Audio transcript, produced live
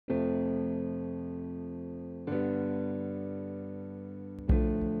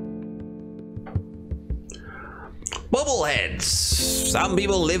Bobbleheads. Some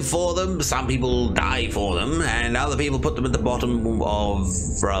people live for them, some people die for them, and other people put them at the bottom of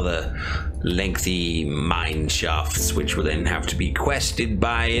rather lengthy mine shafts, which will then have to be quested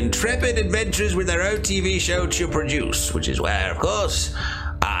by intrepid adventurers with their own TV show to produce, which is where, of course,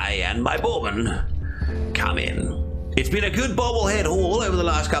 I and my Bowman come in. It's been a good bobblehead haul over the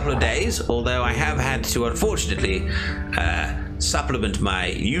last couple of days, although I have had to, unfortunately, supplement my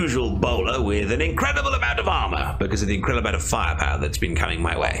usual bowler with an incredible amount of armor because of the incredible amount of firepower that's been coming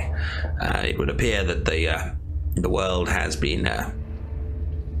my way. It would appear that the world has been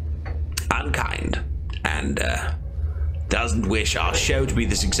unkind and doesn't wish our show to be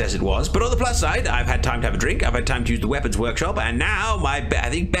the success it was. But on the plus side, I've had time to have a drink, I've had time to use the weapons workshop, and now I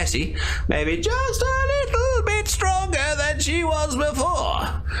think Bessie may be just a little bit stronger than she was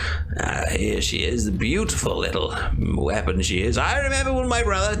before. Here she is, the beautiful little weapon she is. I remember when my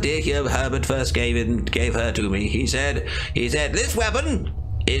brother, dear Herbert, first gave her to me. He said, this weapon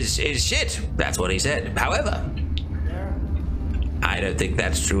is shit. That's what he said. However, I don't think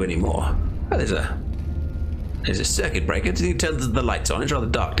that's true anymore. Oh, there's a circuit breaker. Do you turn the lights on? It's rather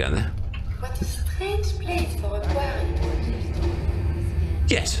dark down there. What a strange place for a quarry.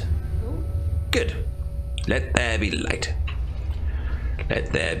 Yes. Good. Let there be light.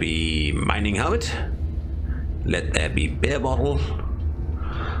 Let there be mining helmet. Let there be beer bottle.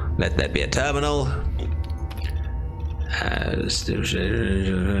 Let there be a terminal. No,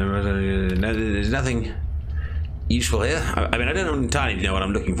 there's nothing useful here. I mean, I don't entirely know what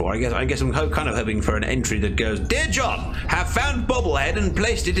I'm looking for. I guess I'm kind of hoping for an entry that goes, "Dear John, have found Bobblehead and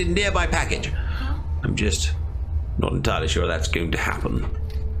placed it in nearby package." I'm just not entirely sure that's going to happen.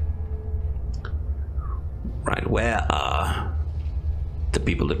 Right, where are the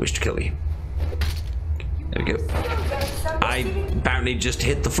people that wish to kill me? There we go. I apparently just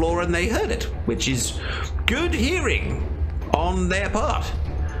hit the floor and they heard it, which is good hearing on their part.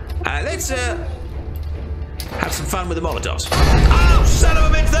 Let's have some fun with the Molotovs. Oh, son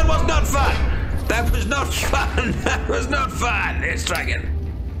of a bitch, that was not fun! That was not fun! That was not fun! Let's try again.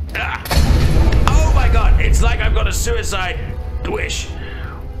 Ah. Oh my god, it's like I've got a suicide wish.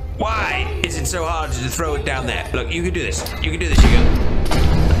 Why is it so hard to throw it down there? Look, you can do this. You can do this, you go.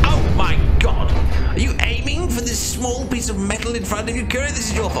 Oh my god! Are you aiming for this small piece of metal in front of you? Curry,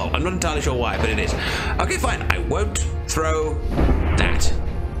 this is your fault. I'm not entirely sure why, but it is. Okay, fine. I won't throw that.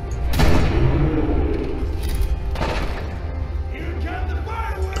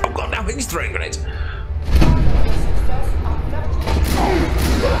 Oh god, now he's throwing grenades.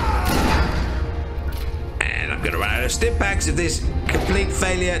 And I'm gonna run out of stim packs if this complete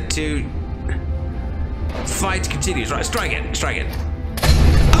failure to fight continues. Right, try again. Try again.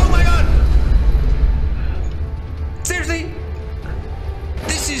 Oh my god! Seriously?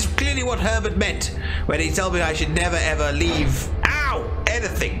 This is clearly what Herbert meant when he told me I should never ever leave. Ow!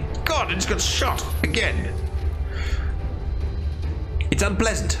 Anything. God, I just got shot again. It's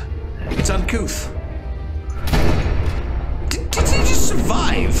unpleasant. It's uncouth. Did he just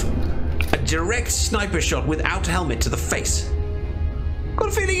survive a direct sniper shot without helmet to the face? Got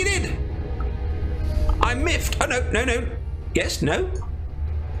a feeling he did. I'm miffed. Oh no, no, no. Yes, no.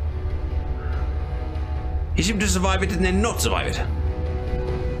 He seemed to survive it and then not survive it.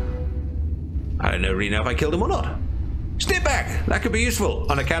 I don't really know if I killed him or not. Step back! That could be useful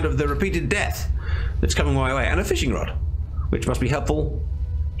on account of the repeated death that's coming my way. And a fishing rod, which must be helpful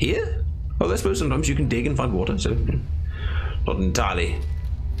here? Oh, I suppose sometimes you can dig and find water, so not entirely.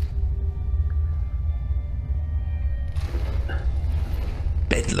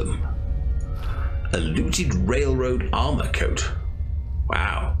 Bedlam. A looted railroad armor coat.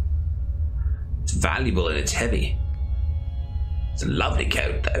 Wow. It's valuable and it's heavy. It's a lovely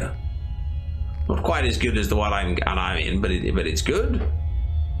coat, though. Not quite as good as the one I'm in, but it's good.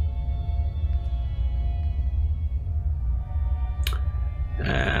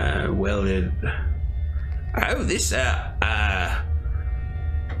 Welded. Oh, this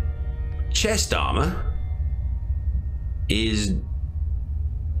chest armor is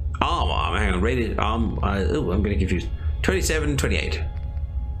armor. Hang on, rated arm. Oh, I'm getting confused. 27, 28.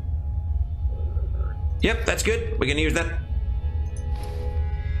 Yep, that's good. We're gonna use that.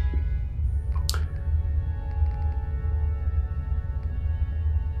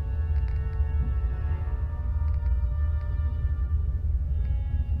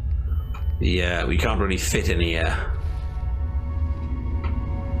 Yeah, we can't really fit any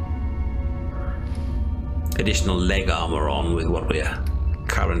additional leg armor on with what we're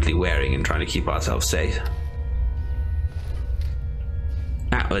currently wearing and trying to keep ourselves safe.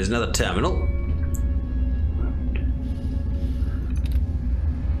 Ah, well, there's another terminal.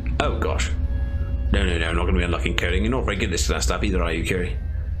 Oh gosh. No, I'm not going to be unlocking coding. You're not very good at this kind of stuff either, are you, Quarry?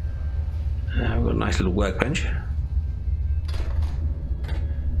 We've got a nice little workbench.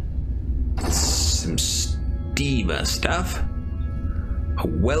 Some steamer stuff. A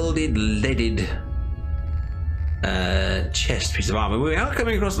welded, leaded chest piece of armor. We are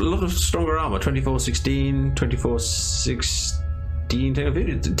coming across a lot of stronger armor. 2416, 2416,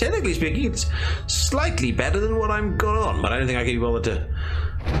 1050. Technically speaking, it's slightly better than what I'm got on, but I don't think I can be bothered to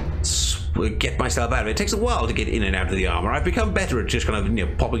get myself out of it. It takes a while to get in and out of the armor. I've become better at just kind of, you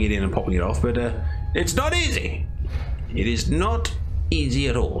know, popping it in and popping it off, but it's not easy. It is not easy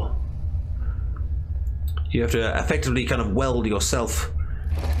at all. You have to effectively kind of weld yourself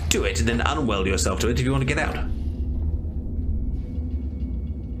to it and then unweld yourself to it if you want to get out.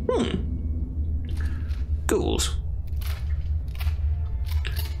 Ghouls.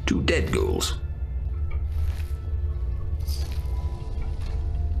 2 dead ghouls.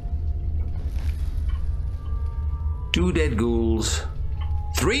 Two dead ghouls.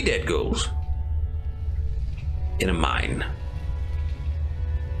 3 dead ghouls. In a mine.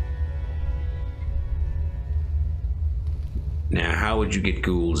 Now, how would you get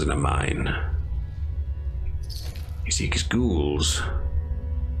ghouls in a mine? You see, because ghouls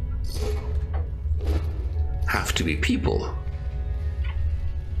have to be people.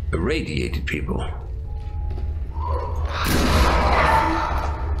 Irradiated people.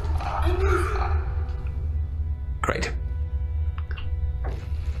 Great.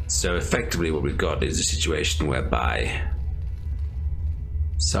 So effectively what we've got is a situation whereby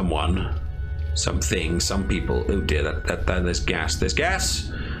someone, something, some people, oh dear, there's gas. There's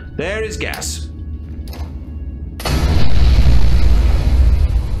gas! There is gas!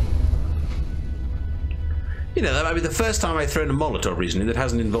 You know, that might be the first time I've thrown a Molotov recently that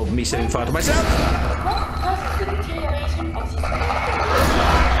hasn't involved me setting fire to myself.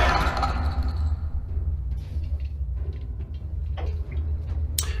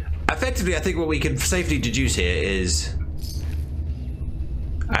 Effectively, I think what we can safely deduce here is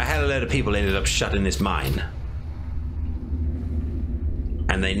I had a load of people ended up shut in this mine.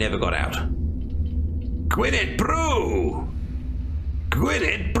 And they never got out. Gwyneth Brew!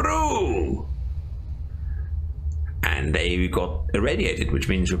 Gwyneth Brew! And they got irradiated, which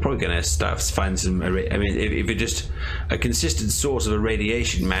means we're probably going to find some. I mean, if it just a consistent source of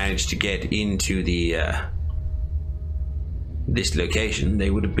irradiation managed to get into the this location,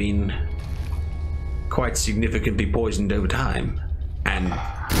 they would have been quite significantly poisoned over time and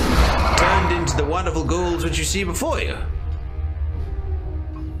turned into the wonderful ghouls which you see before you.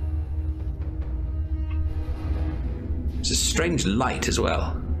 It's a strange light as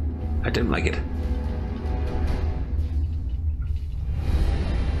well. I don't like it.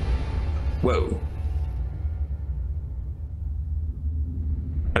 Whoa.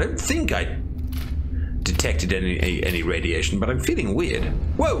 I don't think I detected any radiation, but I'm feeling weird.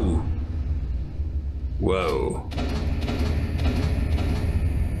 Whoa! Whoa.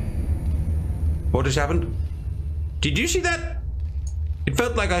 What just happened? Did you see that? It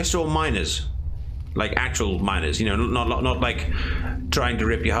felt like I saw miners. Like actual miners, you know, not like trying to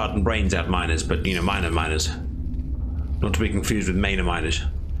rip your heart and brains out miners, but, you know, miners. Not to be confused with Mainer miners.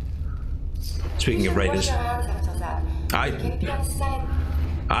 Speaking of raiders,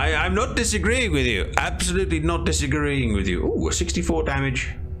 I'm not disagreeing with you. Absolutely not disagreeing with you. Ooh, 64 damage.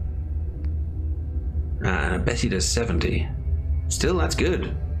 Bessie does 70. Still, that's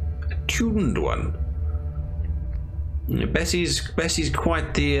good. A tuned one. Bessie's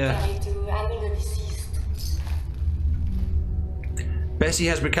quite the. Bessie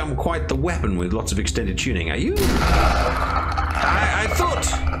has become quite the weapon with lots of extended tuning. Are you? I thought.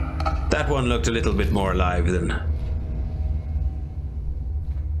 That one looked a little bit more alive than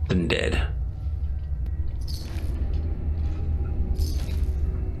dead.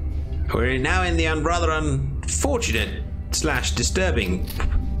 We're now in the rather unfortunate / disturbing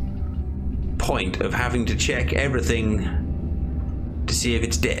point of having to check everything to see if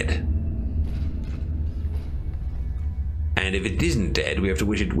it's dead. And if it isn't dead, we have to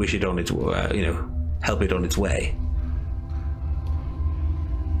wish it on its, you know, help it on its way.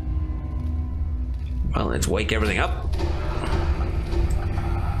 Well, let's wake everything up.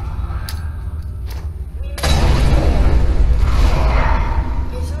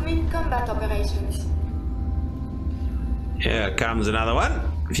 Resuming combat operations. Here comes another one.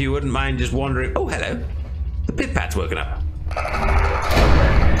 If you wouldn't mind just wandering. Oh, hello. The pit pat's woken up.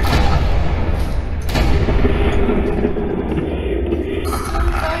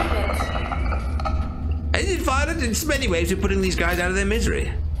 Is it violent? In many ways, we're putting these guys out of their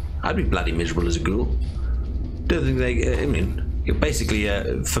misery. I'd be bloody miserable as a ghoul. Don't think they. I mean, you're basically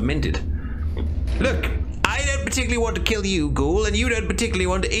fermented. Look, I don't particularly want to kill you, ghoul, and you don't particularly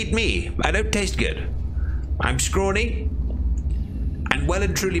want to eat me. I don't taste good. I'm scrawny and well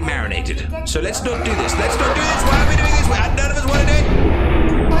and truly marinated. So let's not do this. Let's not do this. Why are we doing this? None of us want to do it.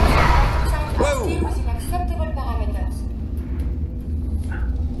 Whoa.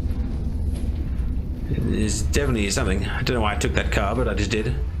 There's definitely something. I don't know why I took that car, but I just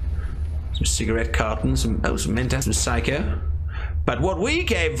did. Some cigarette cartons, some Mentos, some Psycho. But what we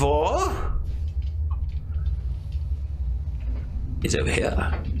came for is over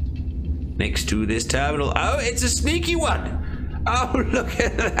here. Next to this terminal. Oh, it's a sneaky one. Oh, look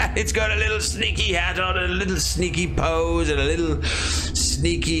at that. It's got a little sneaky hat on, a little sneaky pose, and a little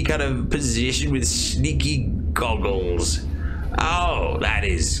sneaky kind of position with sneaky goggles. Oh, that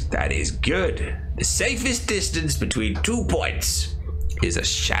is good. The safest distance between 2 points is a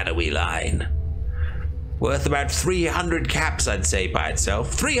shadowy line. Worth about 300 caps, I'd say, by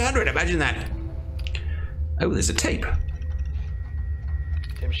itself. 300, imagine that. Oh, there's a tape.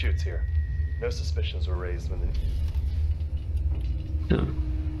 Tim Shoots here. No suspicions were raised when the... No.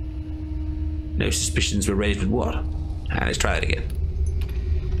 No suspicions were raised with what? Let's try that again.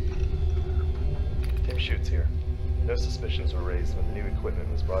 Tim Shoots here. No suspicions were raised when the new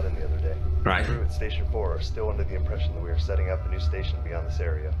equipment was brought in the other day. Right. The crew at Station 4 are still under the impression that we are setting up a new station beyond this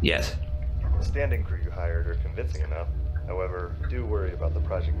area. Yes. The standing crew you hired are convincing enough. However, do worry about the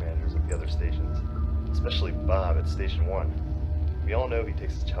project managers at the other stations, especially Bob at Station 1. We all know he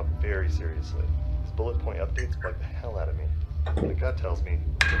takes his job very seriously. His bullet point updates bug the hell out of me. My gut tells me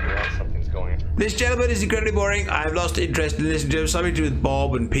that something's going on. This gentleman is incredibly boring. I've lost interest in listening to him. Something to do with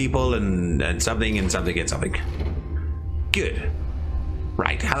Bob and people and something and something and something. Good.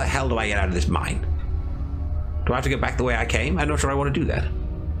 Right, how the hell do I get out of this mine? Do I have to go back the way I came? I'm not sure I want to do that.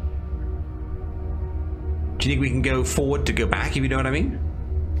 Do you think we can go forward to go back, if you know what I mean?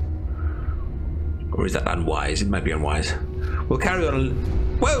 Or is that unwise? It might be unwise. We'll carry on.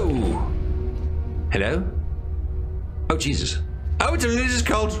 Whoa! Hello? Oh, Jesus. Oh, it's a religious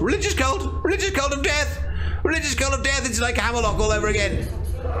cult. Religious cult. Religious cult of death. Religious cult of death. It's like Hammerlock all over again.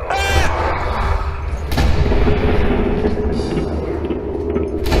 Ah!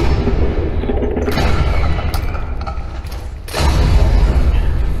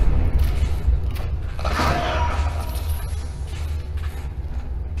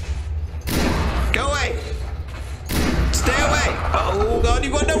 Go away. Stay away. Oh, God,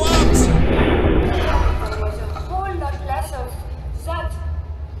 you've got no arms.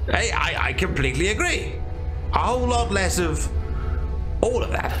 Hey, I completely agree. A whole lot less of all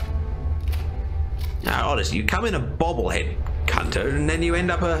of that. Now, honestly, you come in a bobblehead hunter and then you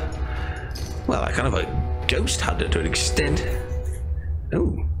end up a kind of a ghost hunter to an extent.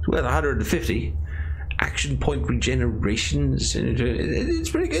 Oh, it's worth 150. Action point regenerations. It's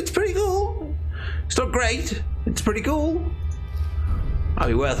pretty cool. It's not great. It's pretty cool. I'll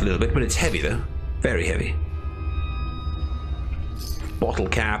be worth a little bit, but it's heavy though. Very heavy. Bottle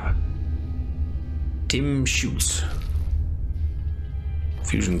cap. Tim Shoots.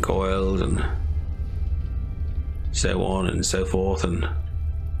 Fusion coils and so on and so forth, and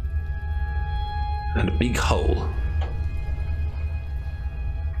a big hole.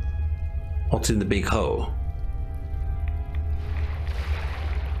 What's in the big hole?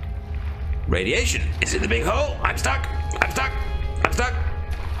 Radiation is in the big hole. I'm stuck. I'm stuck. I'm stuck.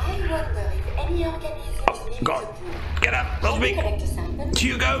 I wonder if any organisms God, get up, hold me.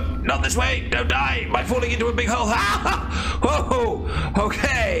 Hugo, not this way, don't die by falling into a big hole. Whoa,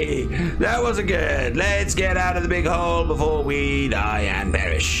 okay, that wasn't good. Let's get out of the big hole before we die and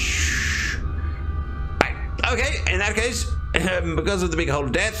perish. Right, okay, in that case, because of the big hole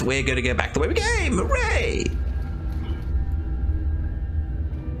of death, we're going to go back the way we came. Hooray!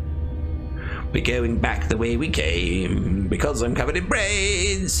 We're going back the way we came because I'm covered in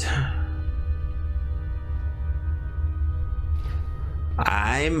braids.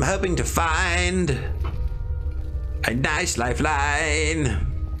 I'm hoping to find a nice lifeline.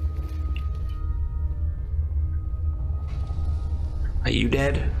 Are you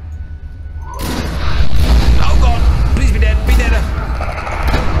dead? Oh God, please be dead, be dead.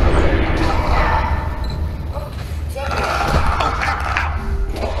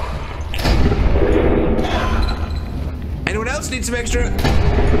 Anyone else need some extra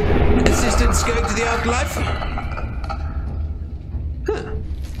assistance going to the afterlife? Huh.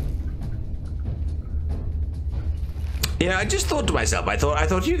 Yeah, I just thought to myself, I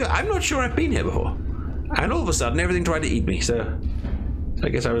thought you guys, I'm not sure I've been here before. And all of a sudden everything tried to eat me, so I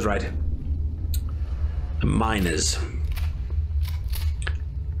guess I was right. Miners.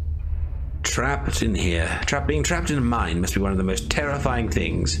 Trapped in here. Being trapped in a mine must be one of the most terrifying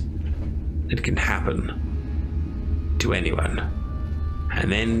things it can happen to anyone.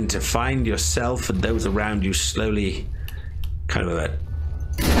 And then to find yourself and those around you slowly kind of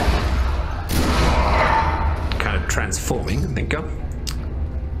transforming, I think,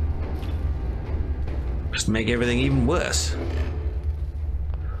 just make everything even worse.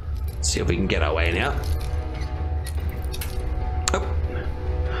 Let's see if we can get our way now. Oh.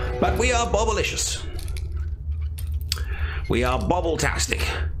 But we are bobblicious. We are bobble-tastic.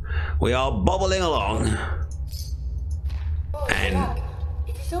 We are bobbling along. Oh, And look,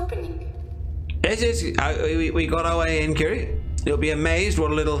 it is opening. yes, we got our way in, Quarry. You'll be amazed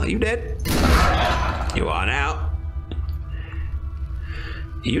what a little... Are you dead? You are now.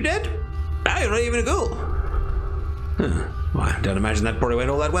 Are you dead? No, you're not even a ghoul. Huh. Well, I don't imagine that probably went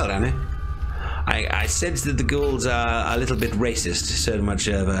all that well down there. I sense that the ghouls are a little bit racist, so much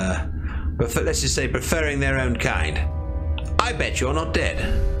of let's just say preferring their own kind. I bet you're not dead.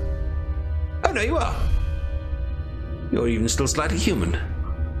 Oh no, you are. You're even still slightly human.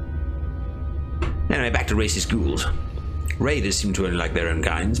 Anyway, back to racist ghouls. Raiders seem to only like their own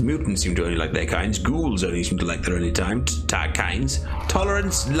kinds. Mutants seem to only like their kinds. Ghouls only seem to like their own kinds.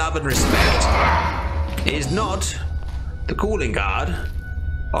 Tolerance, love, and respect is not the calling card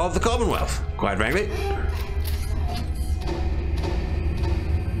of the Commonwealth, quite frankly.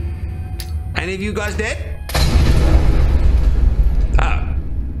 Any of you guys dead? Ah.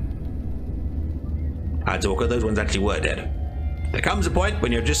 I'd talk, those ones actually were dead. There comes a point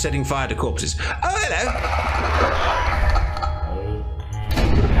when you're just setting fire to corpses. Oh, hello!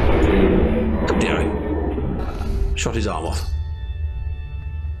 Oh dear. Shot his arm off.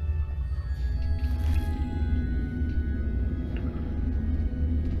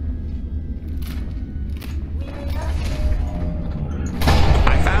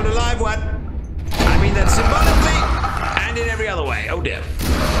 I found a live one. I mean that symbolically and in every other way. Oh dear.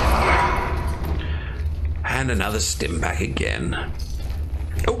 And another stim pack again.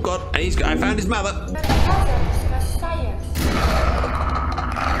 Oh god, and I found his mother. But mother is my science.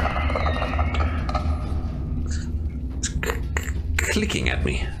 It's clicking at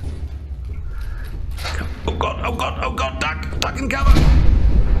me. Oh god, oh god, oh god, duck and cover.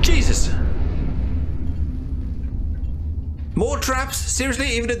 Jesus. More traps? Seriously,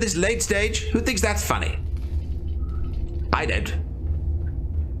 even at this late stage? Who thinks that's funny? I don't.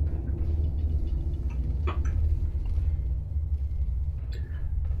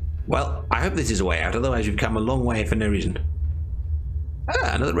 Well, I hope this is a way out, otherwise you've come a long way for no reason.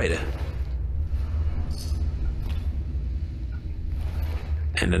 Ah, another raider.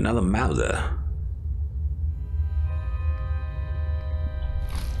 And another Mauser.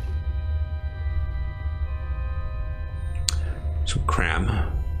 Some cram.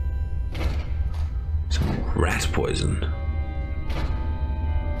 Some rat poison.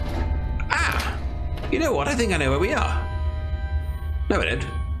 Ah! You know what? I think I know where we are. No, I don't.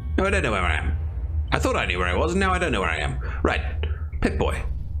 No, I don't know where I am. I thought I knew where I was, and now I don't know where I am. Right. Pip-Boy.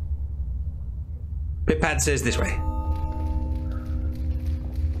 Pip-Pad says this way.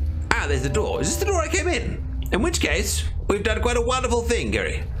 Ah, there's the door. Is this the door I came in? In which case, we've done quite a wonderful thing,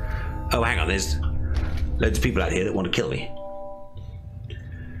 Quarry. Oh, hang on. There's loads of people out here that want to kill me.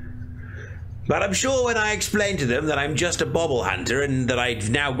 But I'm sure when I explain to them that I'm just a bobble hunter and that I've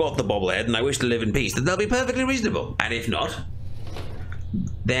now got the bobblehead and I wish to live in peace, that they'll be perfectly reasonable. And if not,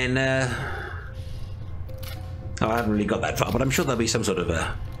 then, oh, I haven't really got that far, but I'm sure there'll be some sort of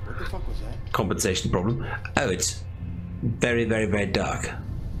a compensation problem. Oh, it's very, very, very dark.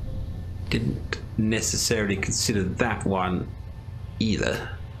 Didn't necessarily consider that one either.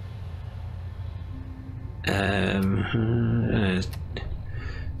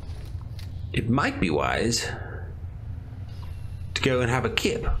 It might be wise to go and have a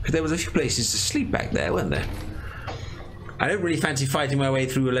kip, because there was a few places to sleep back there, weren't there? I don't really fancy fighting my way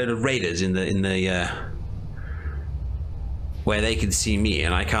through a load of raiders in the where they can see me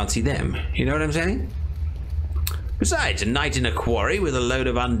and I can't see them. You know what I'm saying? Besides, a night in a quarry with a load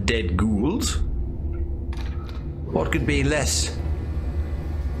of undead ghouls. What could be less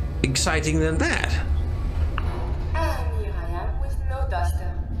exciting than that? And here I am with no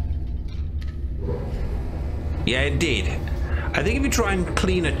duster. Yeah, indeed. I think if you try and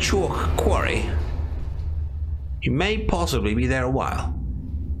clean a chalk quarry, you may possibly be there a while.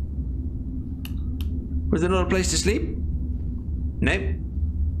 Was there not a place to sleep? Nope.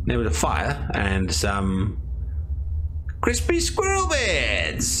 There was a fire and some crispy squirrel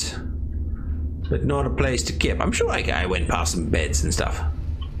beds, but not a place to kip. I'm sure I went past some beds and stuff.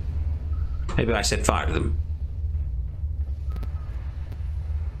 Maybe I set fire to them.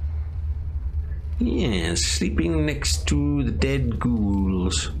 Yeah, sleeping next to the dead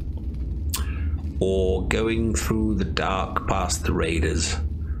ghouls. or going through the dark past the raiders.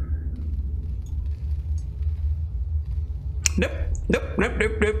 Nope.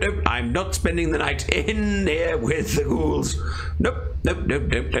 I'm not spending the night in here with the ghouls. Nope.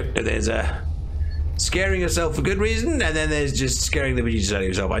 There's a scaring yourself for good reason, and then there's just scaring the bejesus out of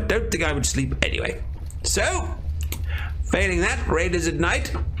yourself. I don't think I would sleep anyway. So, failing that, Raiders at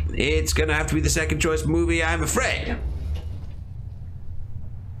night, it's gonna have to be the second choice movie, I'm afraid.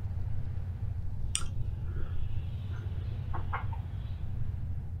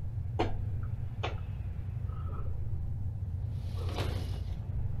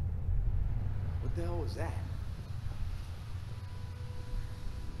 What the hell was that?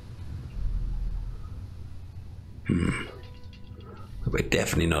 We're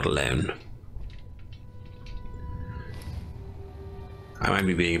definitely not alone. I might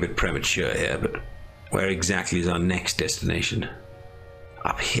be being a bit premature here, but where exactly is our next destination?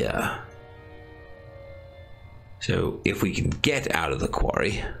 Up here. So if we can get out of the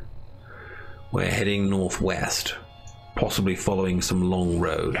quarry, we're heading northwest, possibly following some long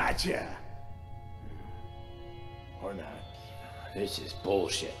road. Gotcha. Or not. This is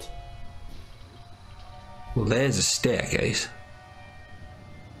bullshit. Well, there's a staircase.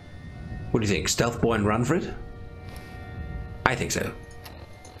 What do you think? Stealth Boy and run for it? I think so.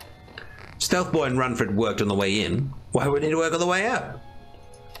 Stealth Boy and run for it worked on the way in. Why would it work on the way out?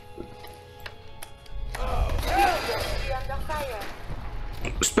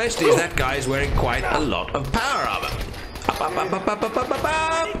 Especially as that guy is wearing quite a lot of power armor.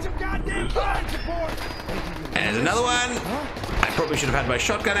 And there's another one. I probably should have had my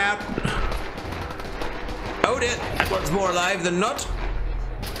shotgun out. Oh dear, that one's more alive than not.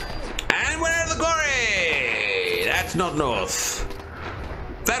 And we're at the quarry! That's not north.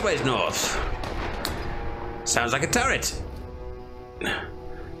 That way's north. Sounds like a turret.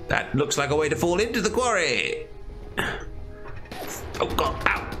 That looks like a way to fall into the quarry. Oh god,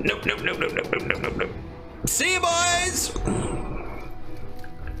 ow. Nope. See you, boys!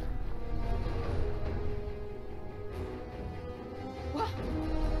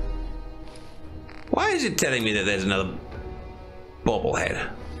 Why is it telling me that there's another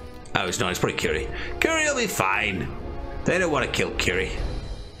Bobblehead? Oh, it's not. It's probably Quarry. Quarry will be fine. They don't want to kill Quarry.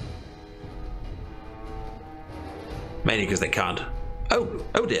 Mainly because they can't.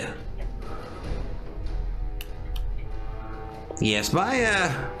 Oh dear. Yes,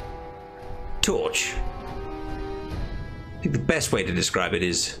 my torch. I think the best way to describe it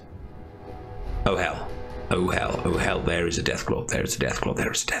is, oh hell. Oh hell, there is a Deathclaw, there is a Deathclaw, there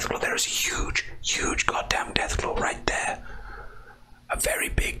is a Deathclaw, there is a huge goddamn Deathclaw right there. A very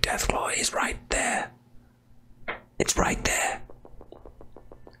big Deathclaw is right there. It's right there.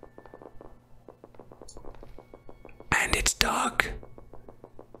 And it's dark.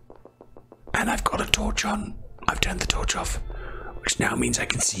 And I've got a torch on. I've turned the torch off, which now means I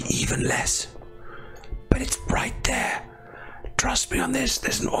can see even less. But it's right there. Trust me on this,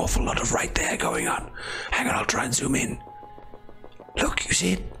 there's an awful lot of right there going on. Hang on, I'll try and zoom in. Look, you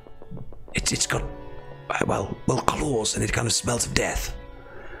see it? It's got, well, claws, and it kind of smells of death.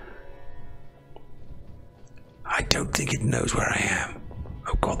 I don't think it knows where I am.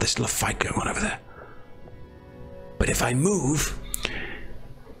 Oh god, there's still a fight going on over there. But if I move,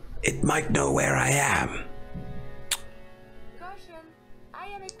 it might know where I am.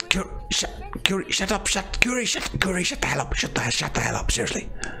 Quarry, shut up, Quarry, shut the hell up, shut the hell up, seriously.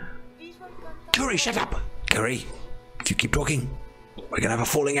 Quarry, shut up. Quarry, if you keep talking, we're gonna have a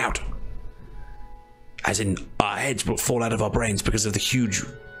falling out. As in, our heads will fall out of our brains because of the huge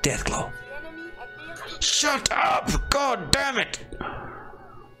Deathclaw. Shut up, god damn it.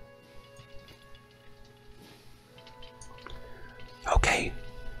 Okay,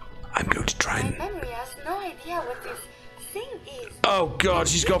 I'm going to try and... My memory has no idea what this thing is. Oh god,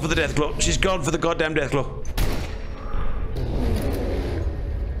 she's gone for the Deathclaw. She's gone for the goddamn Deathclaw.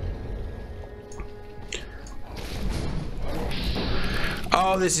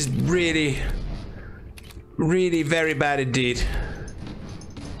 Oh, this is really very bad indeed.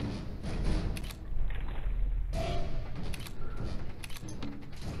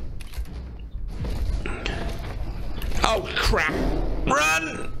 Oh crap!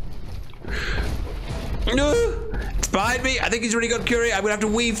 Run! No! It's behind me. I think he's already got Quarry. I'm gonna have to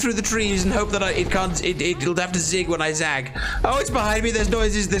weave through the trees and hope that it'll have to zig when I zag. Oh, it's behind me. There's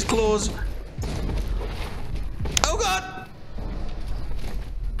noises. There's claws. Oh god!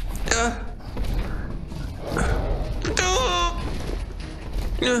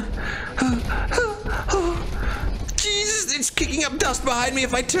 Jesus! It's kicking up dust behind me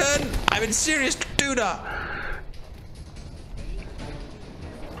if I turn. I'm in serious tuna.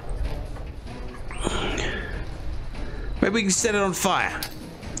 Maybe we can set it on fire.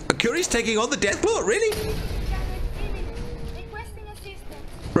 Curry's taking on the Deathclaw, really? Requesting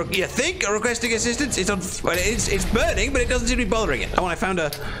assistance. You think? Requesting assistance? It's on. Well, it's burning, but it doesn't seem to be bothering it. Oh, I found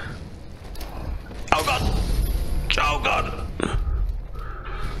a. Oh god! Oh god!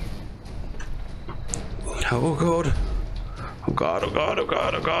 Oh god! Oh god! Oh god! Oh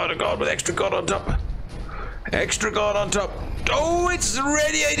god! Oh god! Oh god! With extra god on top. Extra god on top. Oh, it's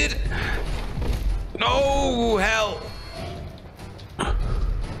radiated. Oh hell!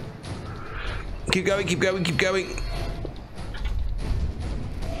 Keep going, keep going, keep going.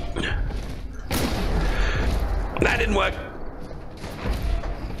 That didn't work.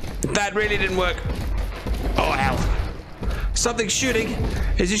 That really didn't work. Oh, hell. Something's shooting.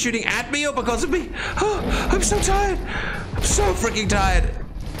 Is it shooting at me or because of me? Oh, I'm so tired. I'm so freaking tired.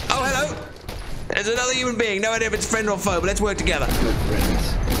 Oh, hello. There's another human being. No idea if it's friend or foe, but let's work together. Good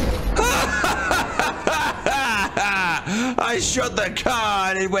friends. I shot the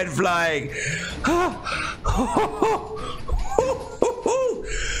car and it went flying.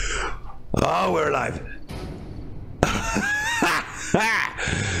 Oh, we're alive.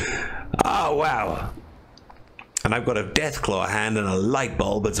 Oh, wow. And I've got a Deathclaw hand and a light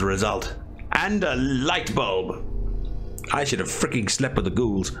bulb as a result. And a light bulb. I should have freaking slept with the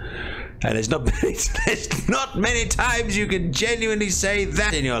ghouls. And there's not many times you can genuinely say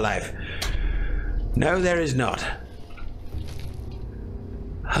that in your life. No, there is not.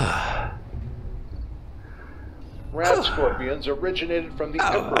 Rat scorpions originated from the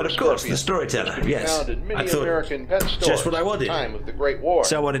emperor and of course, the scorpion, storyteller. which Yes, found in many I thought American pet stores just what I wanted. at the time of the Great War.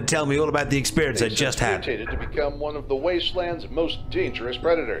 Someone to tell me all about the experience I just had. Mutated to become one of the wasteland's most dangerous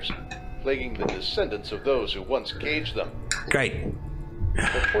predators, plaguing the descendants of those who once caged them. Great.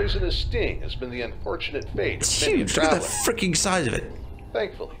 The poisonous sting has been the unfortunate fate It's of many huge. Look at the travelers. freaking size of it.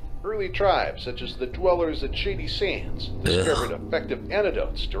 Thankfully, early tribes such as the dwellers at Shady Sands discovered effective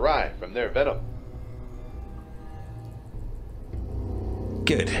antidotes derived from their venom.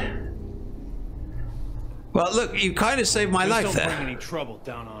 Good. Well, look, you kind of saved my life Don't there. bring any trouble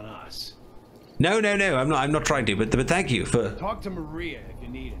down on us. No, I'm not trying to, but thank you for. Talk to Maria if you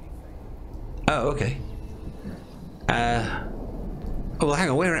need anything. Oh, okay. Well, hang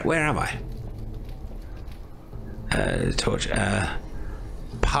on. Where am I? Torch.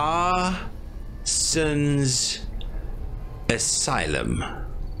 Parsons Asylum.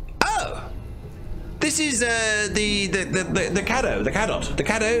 Oh, this is the cadot.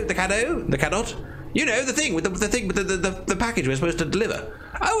 You know, the thing with the package we're supposed to deliver.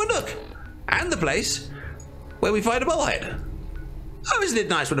 Oh, and look, and the place where we find a Bobblehead. Oh, isn't it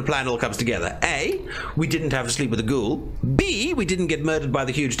nice when a plan all comes together? A, we didn't have to sleep with a ghoul. B, we didn't get murdered by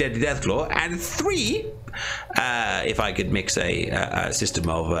the huge deadly Deathclaw. And 3, if I could mix a system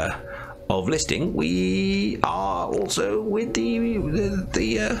of listing, we are also with the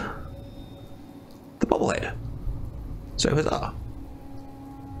Bobblehead. So huzzah.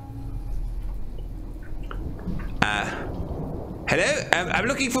 Hello? I'm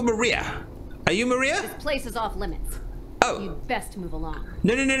looking for Maria. Are you Maria? This place is off limits. Oh. You'd best move along.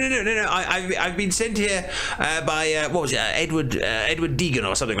 No. I've been sent here by what was it? Edward Deegan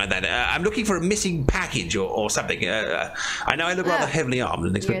or something like that. I'm looking for a missing package or something. I know I look rather heavily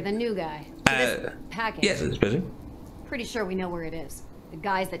armed. You're the new guy. So this package. Yes, I suppose. Pretty sure we know where it is. The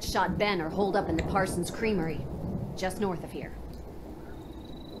guys that shot Ben are holed up in the Parsons Creamery, just north of here.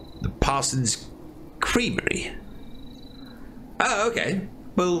 The Parsons Creamery. Oh, okay.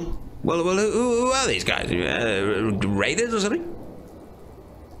 Well, who are these guys? Raiders or something?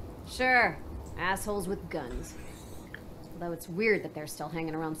 Sure, assholes with guns. Although it's weird that they're still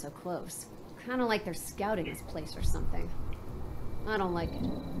hanging around so close. Kind of like they're scouting this place or something. I don't like it.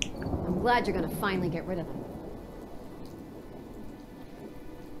 I'm glad you're gonna finally get rid of them.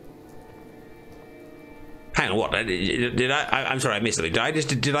 Hang on, what? Did I? I'm sorry, I missed something.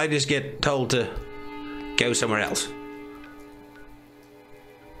 Did I just get told to go somewhere else?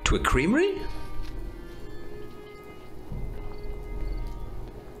 To a creamery?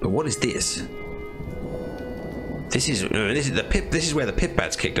 But what is this? This is the pip. This is where the pip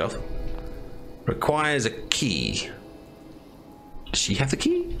bat's kicked off. Requires a key. Does she have the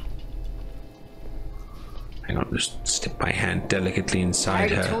key? Hang on, just stick my hand delicately I inside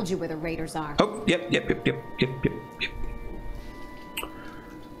her. already told you where the raiders are. Oh, yep.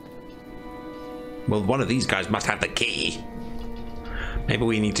 Well, one of these guys must have the key. Maybe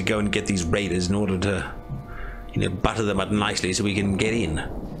we need to go and get these raiders in order to, butter them up nicely so we can get in.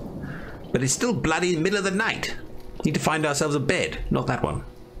 But it's still bloody middle of the night. Need to find ourselves a bed. Not that one.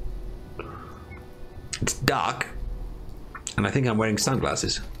 It's dark. And I think I'm wearing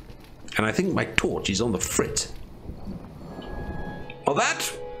sunglasses. And I think my torch is on the fritz. Well,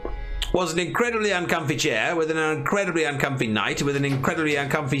 that was an incredibly uncomfy chair with an incredibly uncomfy night with an incredibly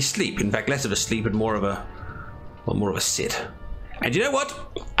uncomfy sleep. In fact, less of a sleep and more of a sit. And you know what?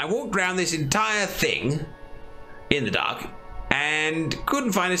 I walked around this entire thing in the dark and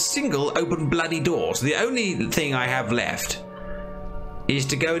couldn't find a single open bloody door. So the only thing I have left is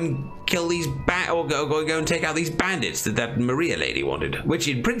to go and kill these go and take out these bandits that Maria lady wanted. Which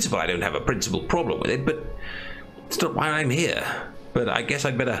in principle I don't have a principal problem with it, but it's not why I'm here. But I guess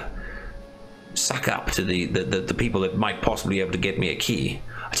I'd better suck up to the people that might possibly be able to get me a key.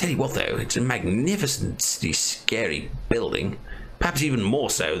 I tell you what though, it's a magnificently scary building. Perhaps even more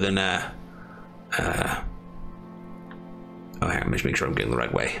so than oh, hang on, let's make sure I'm going the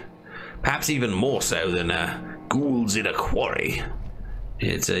right way. Perhaps even more so than ghouls in a quarry.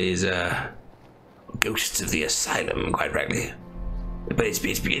 It's ghosts of the asylum, quite frankly. But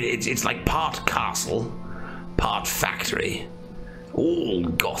it's like part castle, part factory, all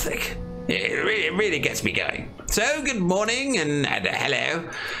gothic. It really gets me going. So good morning and hello,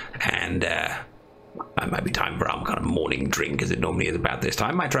 and it might be time for our kind of morning drink, as it normally is about this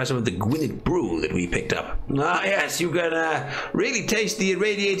time. I might try some of the Gwynedd brew that we picked up. Ah, yes, you can really taste the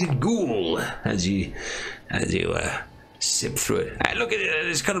irradiated ghoul as you sip through it. Look at it;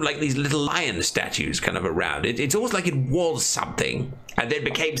 it's kind of like these little lion statues kind of around it. It's almost like it was something and then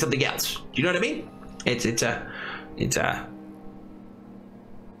became something else. Do you know what I mean?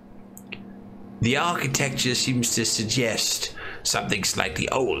 The architecture seems to suggest something slightly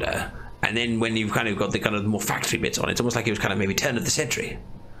older. And then when you've kind of got the kind of more factory bits on it, it's almost like it was kind of maybe turn of the century.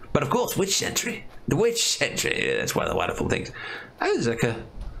 But of course, which century? The which century? That's one of the wonderful things. Oh, it's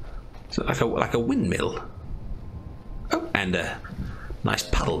like a windmill. Oh, and a nice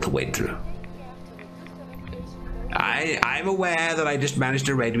puddle to wade through. I'm aware that I just managed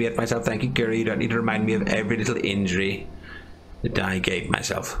to radiate myself. Thank you, Quarry. You don't need to remind me of every little injury that I gave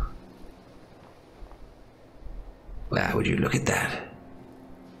myself. Wow, would you look at that?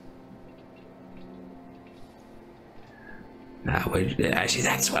 Now, actually,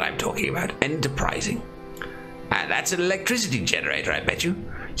 that's what I'm talking about. Enterprising. And that's an electricity generator, I bet you.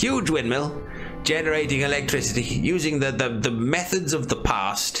 Huge windmill, generating electricity, using the methods of the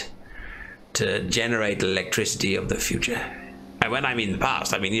past to generate electricity of the future. And when I mean the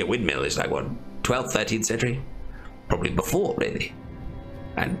past, I mean the windmill is like, what, 12th, 13th century? Probably before, really.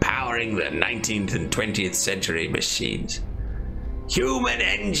 And powering the 19th and 20th century machines. Human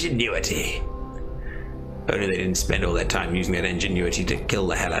ingenuity. Only they didn't spend all their time using that ingenuity to kill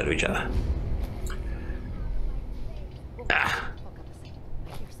the hell out of each other. Ah.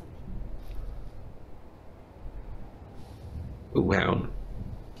 Oh, hang on.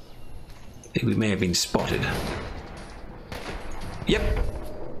 I think we may have been spotted. Yep.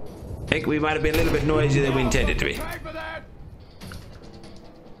 I think we might have been a little bit noisier than we intended to be.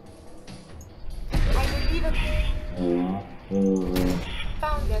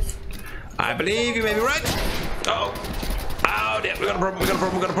 Found us. I believe you may be right. Uh oh. Oh dear, we got a problem, we got a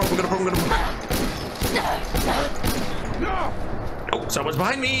problem, we got a problem, we got a problem, we got a problem. Oh, someone's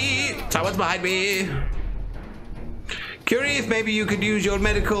behind me! Someone's behind me! Quarry, if maybe you could use your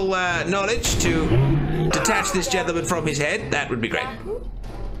medical knowledge to detach this gentleman from his head, that would be great.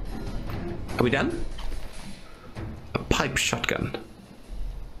 Are we done? A pipe shotgun.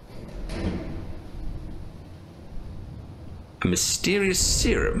 A mysterious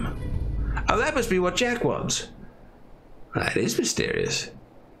serum. Oh, that must be what Jack wants. That is mysterious.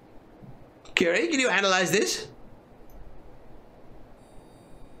 Quarry, can you analyze this?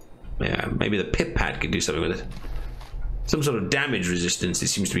 Yeah, maybe the pip pad could do something with it. Some sort of damage resistance it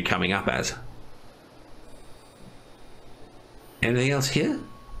seems to be coming up as. Anything else here?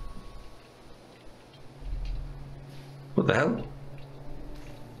 What the hell?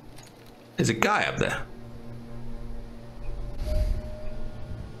 There's a guy up there.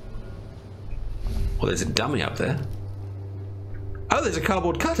 Well, there's a dummy up there. Oh, there's a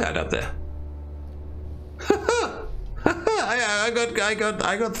cardboard cutout up there.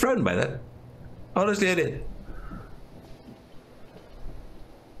 I got thrown by that. Honestly, I did.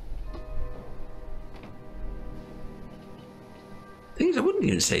 Things I wouldn't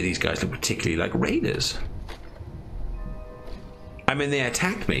even say these guys look particularly like raiders. I mean, they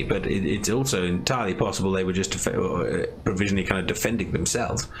attacked me, but it's also entirely possible they were just provisionally kind of defending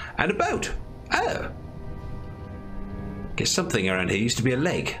themselves. And a boat. Oh. Guess something around here used to be a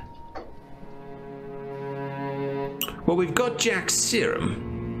lake. Well, we've got Jack's serum.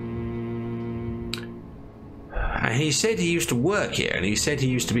 And he said he used to work here, and he said he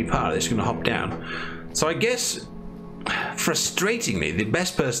used to be part of this. Going to hop down. So I guess frustratingly, the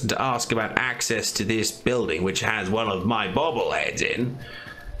best person to ask about access to this building, which has one of my bobbleheads in,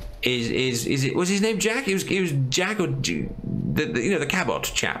 was his name Jack? It was Jack, or the Cabot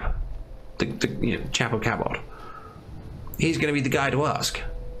chap, the chap or Cabot. He's going to be the guy to ask.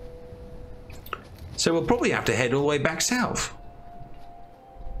 So we'll probably have to head all the way back south.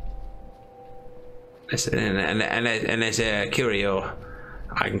 Unless Quarry or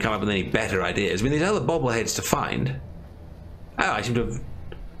I can come up with any better ideas. I mean, there's other bobbleheads to find. Oh, I seem to have,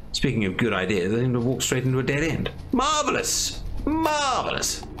 speaking of good ideas, I seem to have walked straight into a dead end. Marvellous!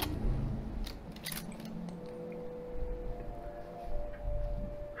 Marvellous!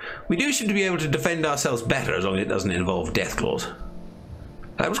 We do seem to be able to defend ourselves better as long as it doesn't involve death claws.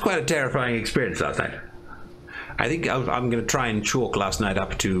 That was quite a terrifying experience last night. I think I'm going to try and chalk last night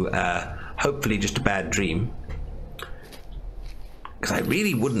up to hopefully just a bad dream. Because I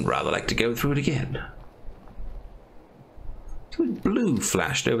really wouldn't rather like to go through it again. Something blue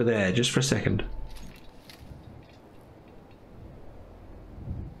flashed over there just for a second.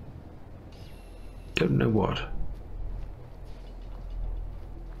 Don't know what.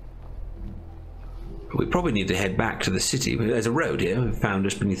 We probably need to head back to the city. There's a road here we found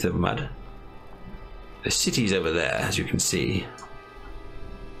just beneath the mud. The city's over there, as you can see.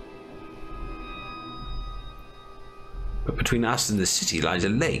 But between us and the city lies a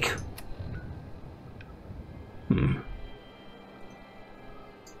lake.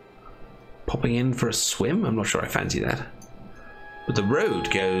 Popping in for a swim? I'm not sure I fancy that. But the road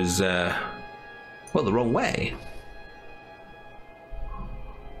goes, well, the wrong way.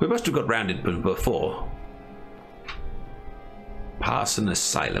 We must have got round it before. Parson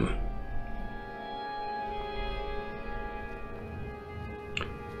Asylum. I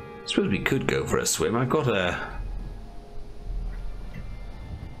suppose we could go for a swim. I've got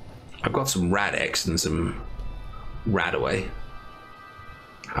some Radex and some Radaway.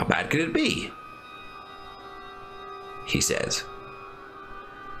 How bad could it be? He says.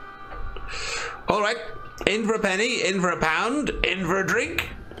 All right, in for a penny, in for a pound, in for a drink,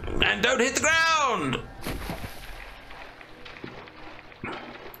 and don't hit the ground.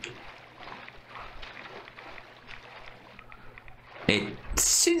 It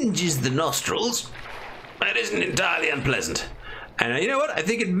singes the nostrils. That isn't entirely unpleasant. And you know what? I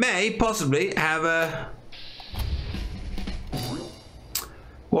think it may possibly have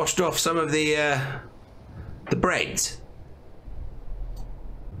washed off some of the braids.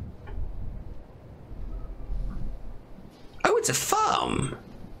 Oh, it's a farm.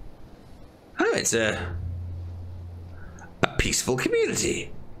 Oh, it's a peaceful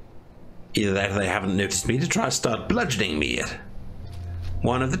community. Either that or they haven't noticed me to try to start bludgeoning me yet.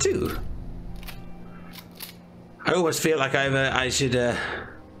 One of the two. I almost feel like I should,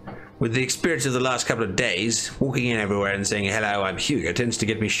 with the experience of the last couple of days, walking in everywhere and saying, hello, I'm Hugo, tends to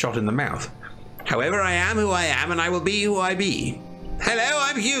get me shot in the mouth. However, I am who I am, and I will be who I be. Hello,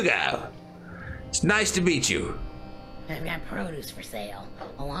 I'm Hugo. It's nice to meet you. I've got produce for sale,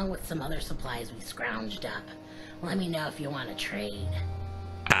 along with some other supplies we scrounged up. Let me know if you want to trade.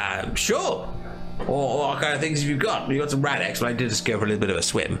 Sure. Or what kind of things have you got? You got some Radex, but I did just go for a little bit of a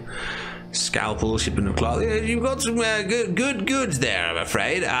swim. Scalpel, shipment of cloth. You've got some good goods there, I'm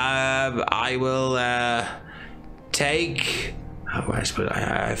afraid. I will take. Oh,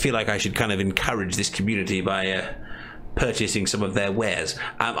 I feel like I should kind of encourage this community by purchasing some of their wares.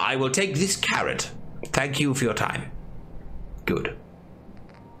 I will take this carrot. Thank you for your time. Good.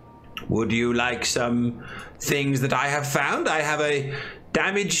 Would you like some things that I have found? I have a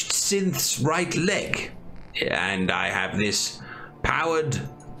damaged synth's right leg, and I have this powered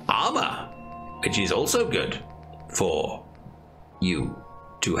armor, which is also good for you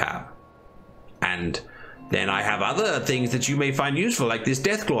to have. And then I have other things that you may find useful, like this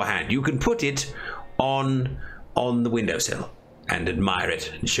Deathclaw hand. You can put it on the windowsill and admire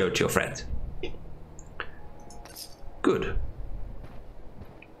it and show it to your friends. Good.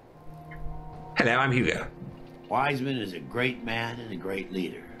 Hello, I'm Hugo. Wiseman is a great man and a great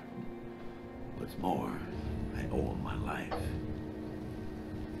leader. What's more, I owe him my life.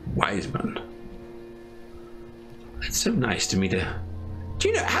 Wiseman. It's so nice to meet a... Do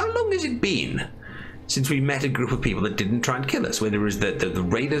you know, how long has it been since we met a group of people that didn't try and kill us? Whether it was the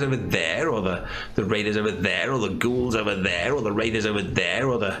raiders over there, or the raiders over there, or the ghouls over there, or the raiders over there,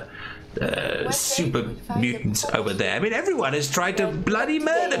 or the super mutants over there. I mean, everyone has tried to bloody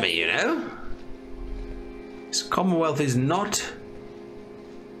murder me, you know? This Commonwealth is not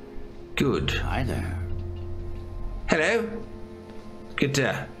good. Hi there. Hello. Good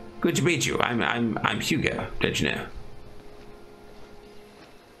to meet you. I'm Hugo. Don't you know?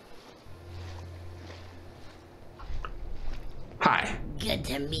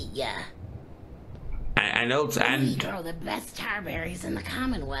 Good to meet ya. I know, We and grow the best tarberries in the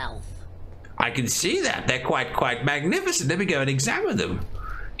Commonwealth. I can see that. They're quite magnificent. Let me go and examine them.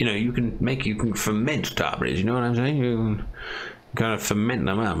 You know, you can ferment tarberries, you know what I'm saying? You can kind of ferment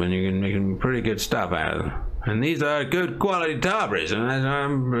them up and you can make some pretty good stuff out of them. And these are good quality tarberries,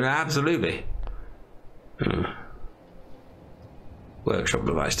 and absolutely. Workshop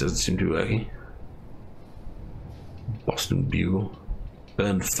device doesn't seem to be working. Boston Bugle.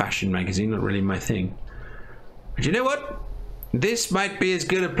 Burned Fashion magazine, not really my thing. But you know what? This might be as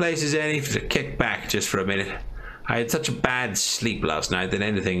good a place as any to kick back just for a minute. I had such a bad sleep last night that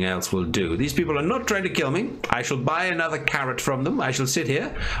anything else will do. These people are not trying to kill me. I shall buy another carrot from them. I shall sit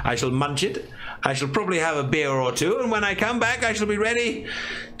here. I shall munch it. I shall probably have a beer or two. And when I come back, I shall be ready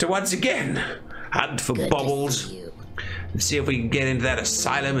to once again hunt for baubles. And see if we can get into that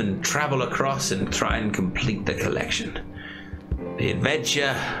asylum and travel across and try and complete the collection. The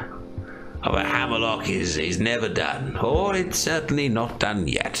adventure of a hammerlock is never done, or it's certainly not done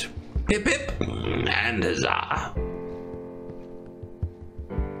yet. Hip hip and huzzah.